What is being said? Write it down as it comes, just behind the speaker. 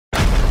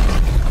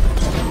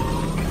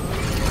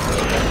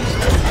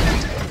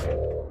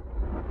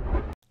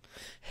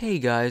Hey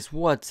guys,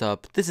 what's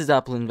up? This is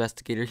Apple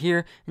Investigator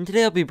here, and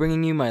today I'll be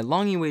bringing you my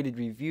long-awaited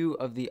review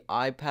of the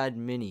iPad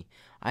mini.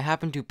 I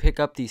happened to pick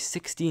up the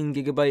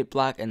 16GB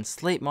black and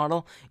slate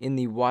model in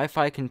the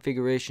Wi-Fi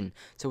configuration,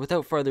 so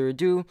without further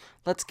ado,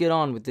 let's get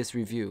on with this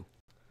review.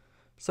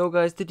 So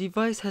guys, the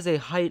device has a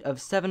height of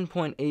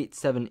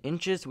 7.87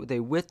 inches with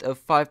a width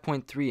of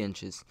 5.3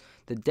 inches.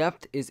 The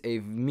depth is a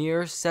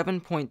mere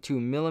 7.2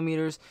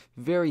 millimeters,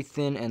 very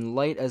thin and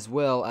light as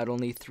well at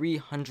only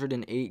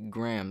 308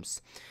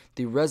 grams.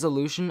 The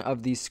resolution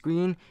of the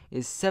screen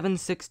is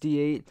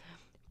 768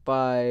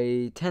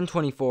 by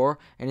 1024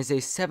 and is a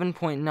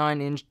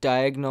 7.9 inch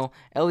diagonal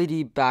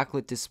LED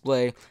backlit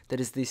display that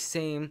is the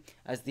same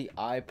as the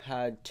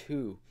iPad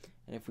 2.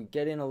 And if we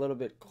get in a little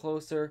bit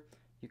closer,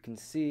 you can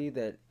see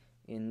that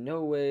in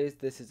no ways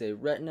this is a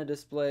retina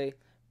display,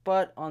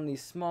 but on the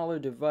smaller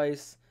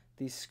device,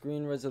 the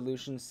screen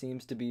resolution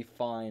seems to be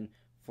fine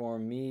for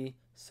me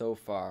so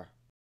far.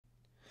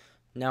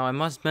 Now I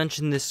must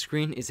mention this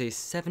screen is a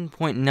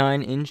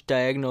 7.9 inch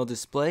diagonal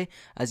display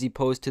as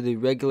opposed to the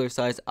regular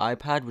size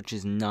iPad, which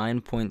is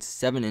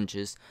 9.7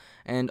 inches.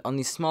 And on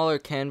the smaller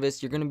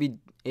canvas, you're going to be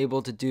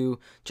able to do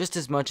just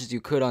as much as you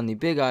could on the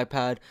big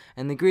iPad.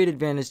 And the great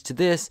advantage to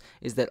this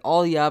is that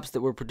all the apps that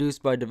were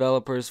produced by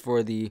developers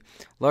for the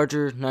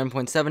larger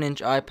 9.7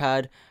 inch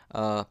iPad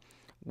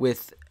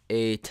with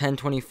a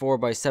 1024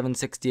 by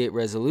 768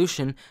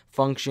 resolution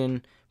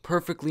function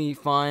perfectly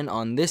fine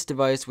on this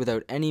device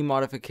without any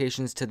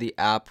modifications to the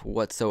app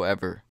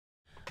whatsoever.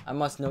 I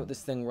must note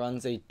this thing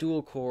runs a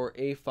dual-core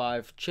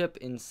A5 chip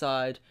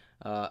inside,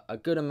 a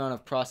good amount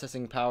of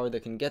processing power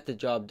that can get the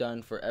job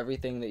done for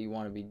everything that you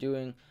want to be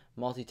doing.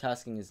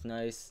 Multitasking is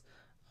nice.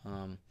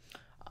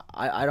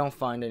 I don't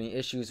find any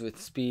issues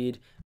with speed.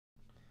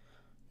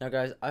 Now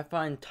guys, I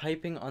find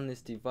typing on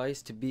this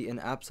device to be an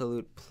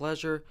absolute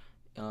pleasure.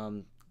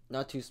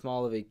 Not too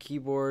small of a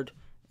keyboard,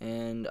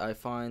 and I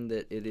find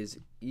that it is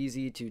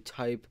easy to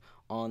type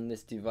on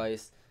this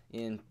device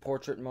in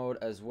portrait mode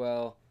as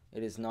well.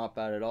 It is not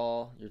bad at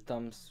all. Your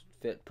thumbs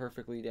fit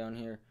perfectly down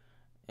here,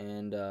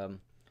 and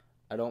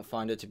I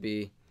find it to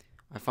be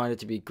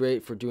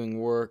great for doing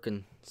work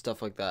and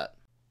stuff like that.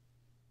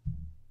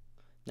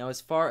 Now,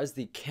 as far as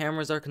the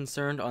cameras are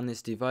concerned on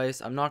this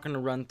device, I'm not going to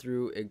run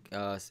through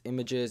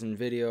images and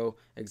video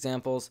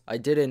examples. I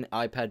did an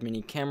iPad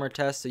mini camera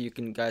test, so you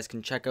guys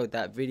can check out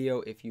that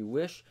video if you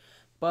wish.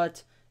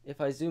 But if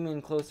I zoom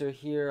in closer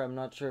here, I'm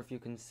not sure if you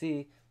can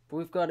see, but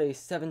we've got a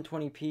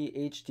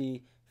 720p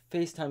HD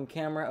FaceTime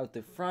camera out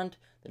the front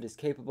that is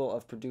capable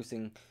of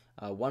producing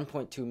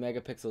 1.2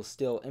 megapixel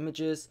still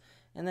images.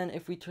 And then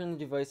if we turn the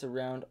device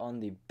around on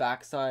the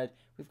back side,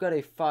 we've got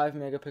a 5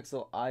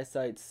 megapixel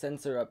eyesight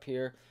sensor up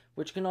here,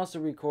 which can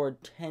also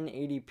record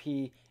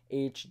 1080p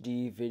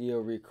HD video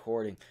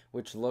recording,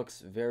 which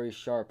looks very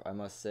sharp, I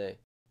must say.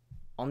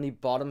 On the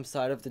bottom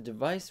side of the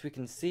device, we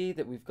can see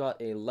that we've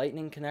got a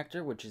lightning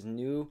connector, which is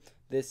new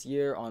this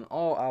year on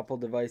all Apple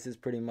devices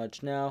pretty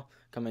much now,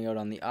 coming out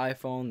on the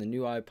iPhone, the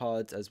new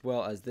iPods, as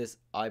well as this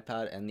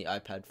iPad and the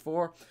iPad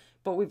 4.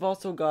 But we've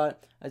also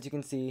got, as you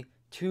can see,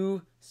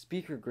 two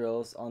speaker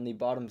grills on the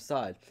bottom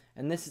side,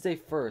 and this is a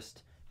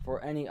first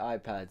for any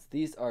iPads.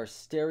 These are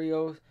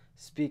stereo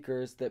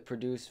speakers that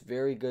produce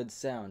very good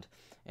sound,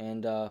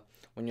 and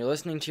when you're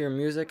listening to your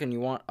music and you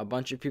want a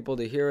bunch of people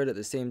to hear it at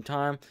the same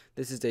time,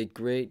 this is a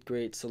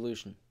great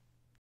solution.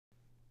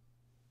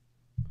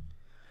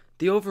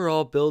 The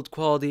overall build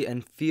quality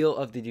and feel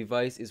of the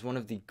device is one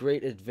of the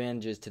great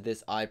advantages to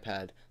this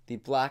iPad. The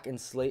black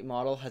and slate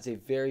model has a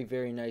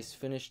very nice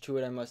finish to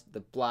it.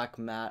 The black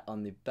matte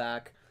on the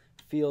back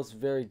feels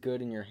very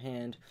good in your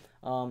hand.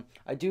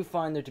 I do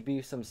find there to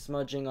be some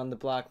smudging on the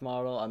black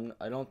model.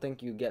 I don't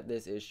think you get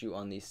this issue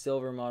on the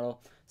silver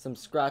model. Some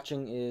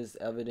scratching is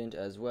evident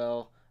as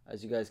well.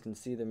 As you guys can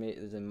see,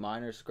 there's a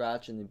minor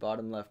scratch in the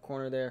bottom left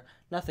corner there.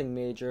 Nothing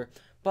major,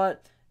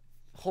 but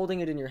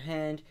holding it in your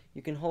hand,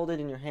 you can hold it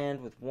in your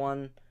hand with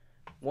one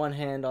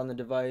hand on the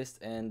device,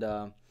 and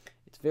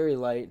it's very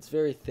light, it's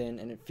very thin,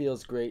 and it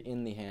feels great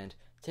in the hand.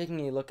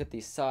 Taking a look at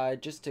the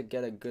side just to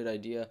get a good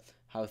idea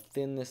how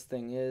thin this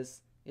thing is,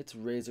 it's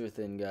razor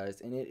thin,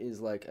 guys, and it is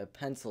like a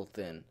pencil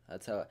thin.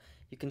 That's how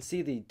you can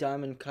see the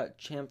diamond cut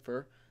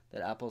chamfer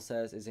that Apple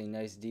says is a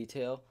nice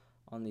detail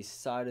on the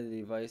side of the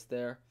device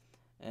there.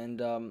 And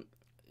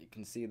you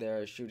can see there,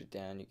 I shoot it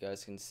down, you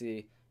guys can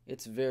see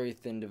it's a very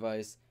thin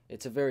device.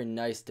 It's a very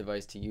nice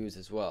device to use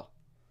as well.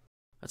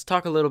 Let's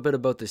talk a little bit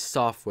about the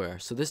software.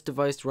 So this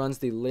device runs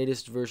the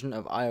latest version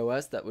of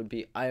iOS, that would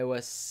be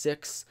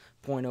iOS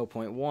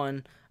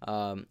 6.0.1.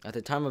 At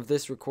the time of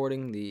this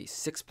recording, the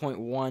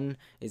 6.1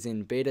 is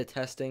in beta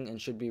testing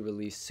and should be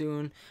released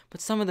soon.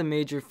 But some of the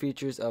major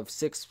features of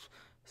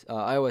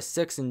iOS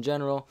 6 in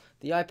general,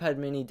 the iPad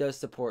mini does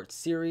support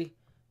Siri.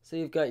 So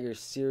you've got your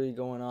Siri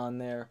going on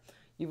there.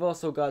 You've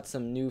also got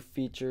some new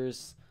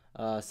features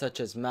such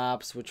as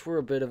maps, which were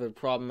a bit of a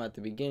problem at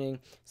the beginning.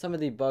 Some of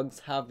the bugs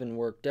have been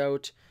worked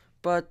out,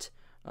 but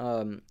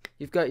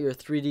you've got your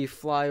 3D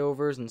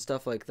flyovers and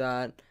stuff like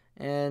that,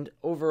 and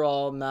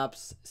overall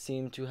maps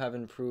seem to have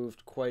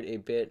improved quite a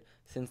bit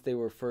since they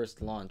were first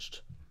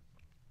launched.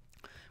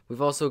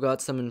 We've also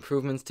got some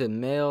improvements to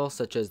mail,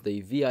 such as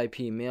the VIP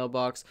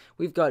mailbox.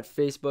 We've got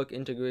Facebook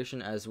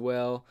integration as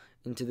well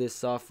into this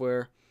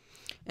software.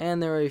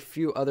 And there are a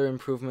few other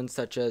improvements,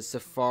 such as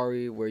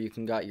Safari, where you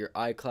can get your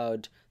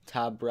iCloud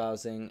tab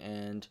browsing,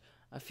 and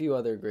a few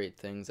other great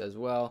things as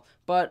well.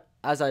 But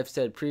as I've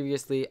said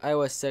previously,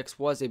 iOS 6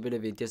 was a bit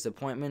of a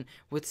disappointment,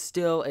 with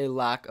still a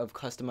lack of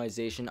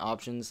customization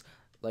options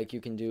like you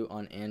can do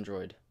on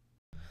Android.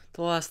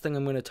 The last thing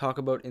I'm going to talk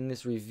about in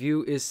this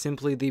review is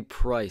simply the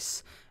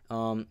price.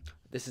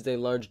 This is a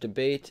large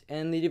debate,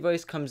 and the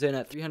device comes in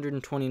at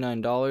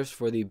 $329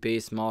 for the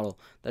base model.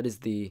 That is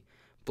the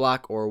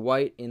black or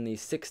white in the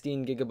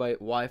 16 gigabyte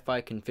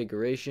Wi-Fi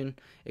configuration.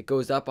 It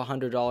goes up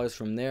 $100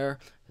 from there,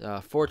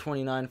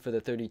 $429 for the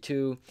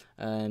 32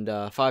 and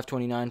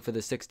 $529 for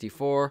the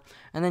 64.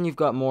 And then you've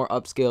got more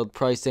upscaled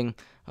pricing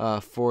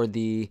for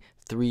the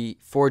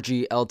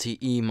 4G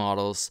LTE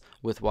models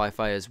with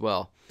Wi-Fi as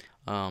well.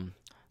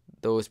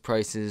 Those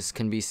prices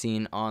can be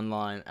seen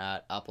online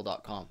at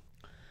apple.com.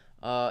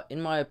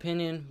 In my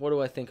opinion, what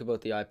do I think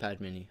about the iPad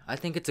mini? I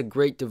think it's a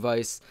great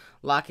device,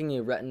 lacking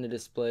a retina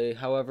display.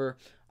 However,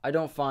 I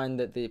don't find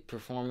that the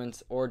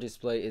performance or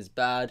display is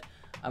bad.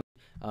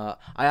 I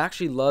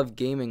actually love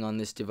gaming on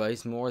this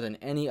device more than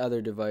any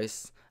other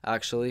device,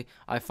 actually.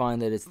 I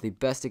find that it's the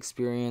best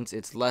experience.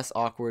 It's less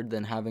awkward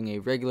than having a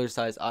regular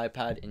size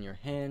iPad in your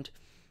hand.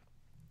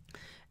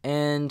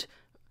 And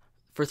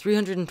for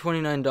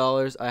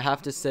 $329, I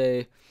have to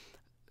say,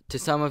 to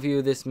some of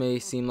you this may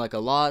seem like a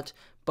lot,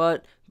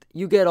 but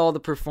you get all the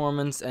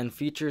performance and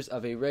features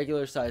of a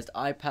regular sized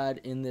iPad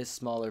in this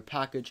smaller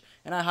package,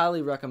 and I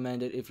highly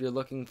recommend it if you're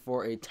looking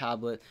for a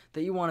tablet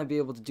that you want to be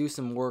able to do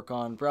some work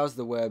on, browse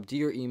the web, do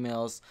your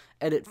emails,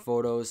 edit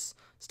photos,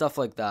 stuff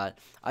like that.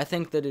 I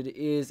think that it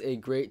is a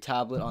great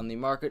tablet on the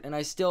market, and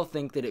I still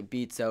think that it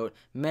beats out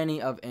many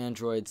of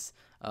Android's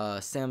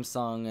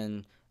Samsung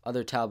and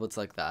other tablets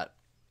like that.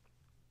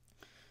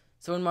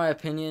 So in my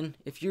opinion,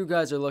 if you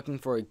guys are looking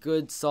for a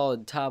good,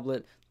 solid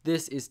tablet,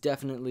 this is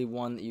definitely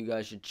one that you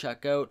guys should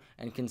check out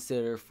and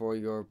consider for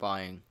your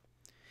buying.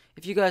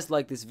 If you guys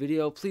like this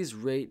video, please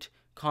rate,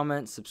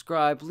 comment,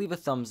 subscribe, leave a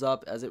thumbs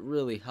up, as it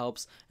really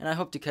helps, and I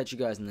hope to catch you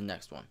guys in the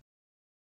next one.